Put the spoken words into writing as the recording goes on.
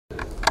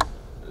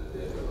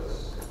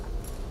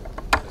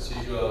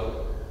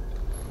usual,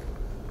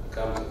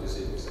 come to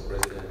visit Mr.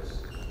 President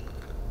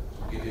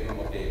to give him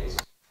updates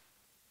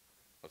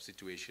of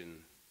situation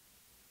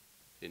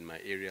in my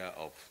area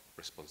of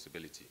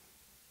responsibility,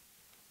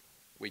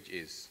 which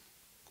is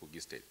Kogi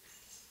State.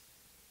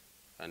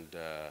 And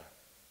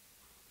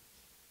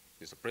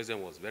Mr.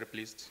 President was very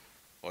pleased,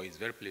 or is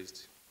very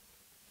pleased,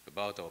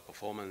 about our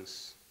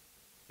performance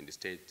in the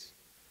state,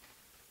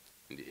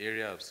 in the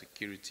area of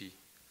security,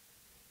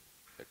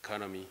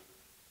 economy,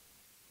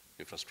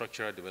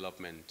 infrastructural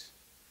development,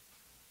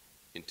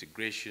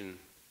 integration,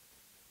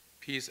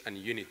 peace and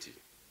unity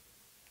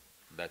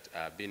that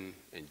are being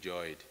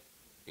enjoyed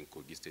in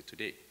Kogi State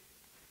today.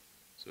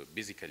 So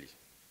basically,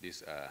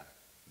 these are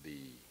the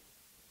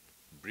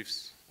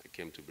briefs I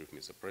came to brief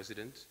Mr.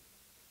 President,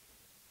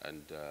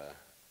 and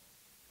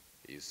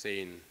he's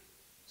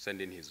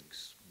sending his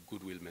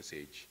goodwill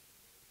message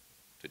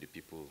to the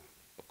people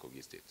of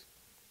Kogi State.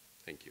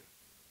 Thank you.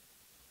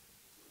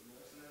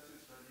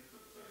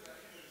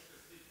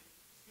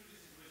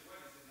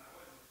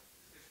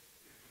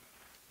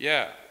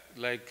 Yeah,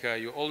 like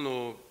you all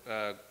know,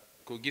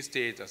 Kogi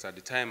State, as at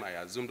the time I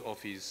assumed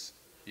office,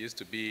 used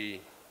to be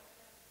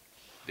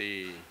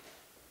the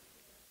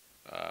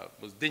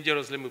most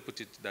dangerous, let me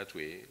put it that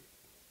way,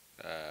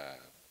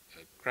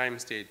 crime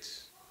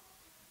state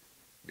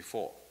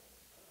before.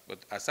 But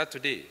as at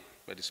today,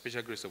 by the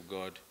special grace of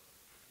God,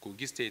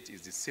 Kogi State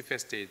is the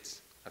safest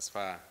state as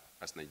far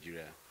as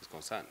Nigeria is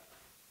concerned.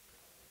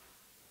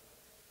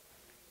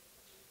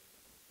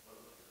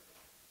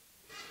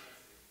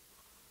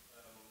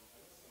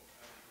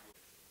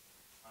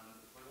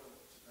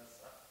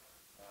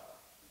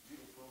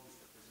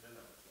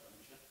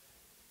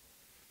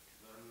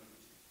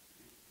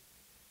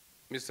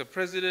 Mr.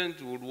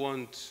 President would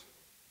want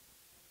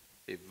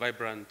a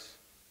vibrant,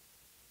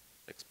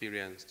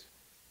 experienced,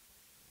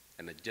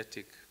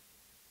 energetic,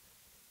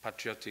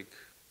 patriotic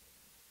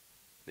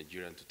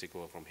Nigerian to take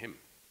over from him.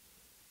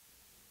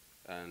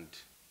 And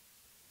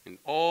in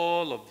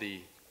all of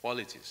the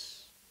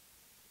qualities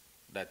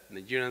that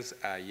Nigerians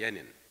are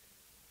yearning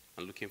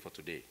and looking for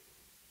today,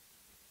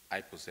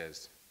 I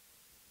possess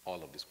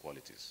all of these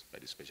qualities by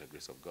the special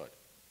grace of God.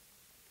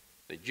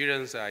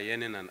 Nigerians are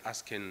yearning and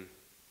asking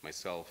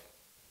myself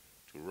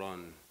to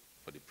run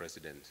for the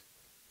president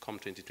come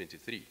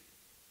 2023.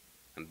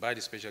 And by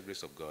the special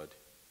grace of God,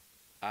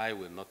 I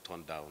will not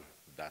turn down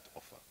that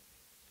offer.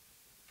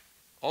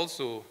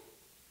 Also,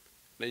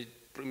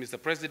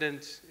 Mr.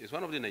 President is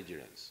one of the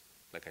Nigerians,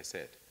 like I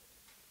said,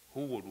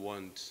 who would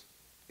want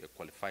a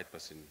qualified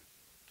person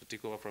to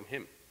take over from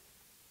him.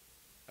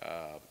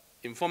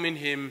 Informing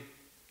him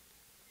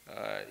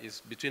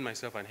is between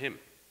myself and him.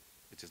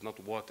 It is not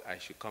what I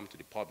should come to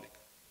the public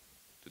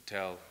to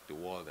tell the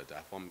world that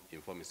I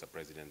inform Mr.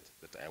 President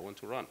that I want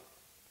to run.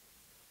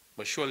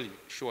 But surely,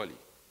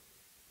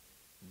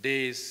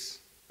 days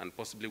and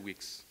possibly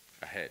weeks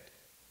ahead,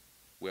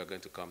 we are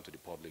going to come to the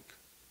public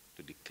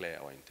to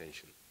declare our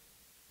intention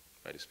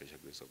by the special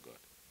grace of God.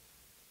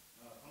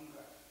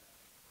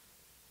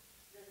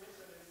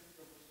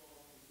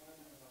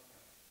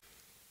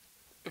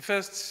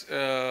 First,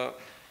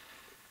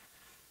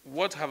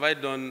 what have I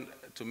done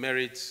to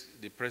merit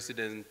the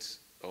president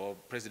or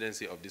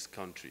presidency of this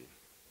country?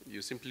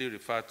 You simply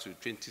refer to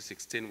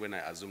 2016 when I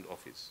assumed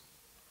office.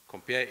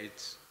 Compare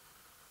it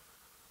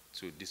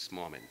to this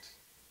moment.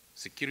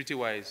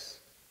 Security-wise,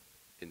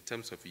 in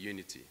terms of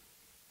unity,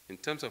 in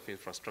terms of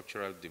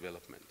infrastructural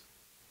development,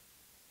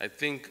 I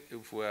think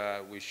if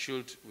we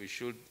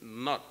should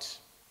not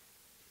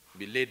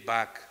be laid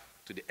back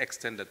to the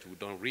extent that we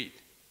don't read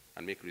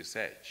and make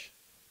research.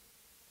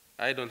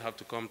 I don't have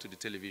to come to the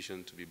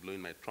television to be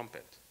blowing my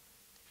trumpet.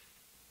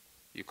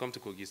 You come to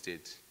Kogi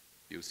State,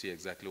 you'll see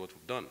exactly what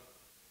we've done.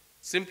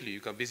 Simply, you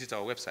can visit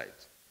our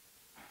website,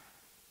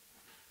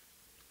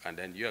 and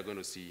then you are going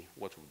to see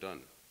what we've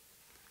done.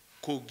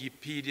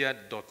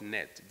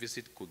 Kogipedia.net.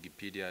 Visit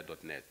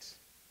kogipedia.net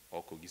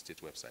or Kogi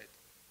State website.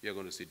 You are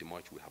going to see the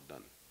much we have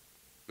done.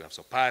 We have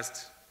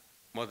surpassed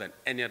more than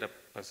any other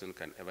person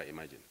can ever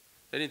imagine.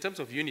 Then in terms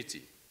of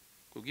unity,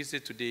 Kogi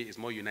State today is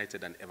more united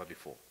than ever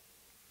before.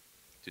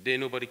 Today,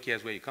 nobody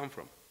cares where you come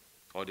from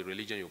or the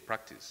religion you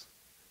practice.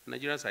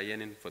 Nigerians are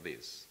yearning for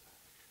this.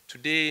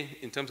 Today,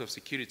 in terms of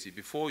security,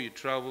 before you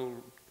travel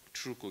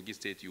through Kogi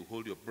State, you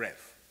hold your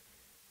breath.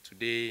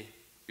 Today,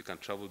 you can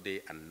travel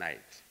day and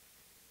night.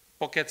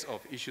 Pockets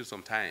of issues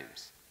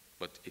sometimes,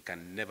 but it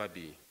can never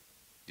be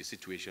the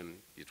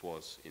situation it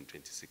was in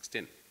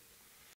 2016.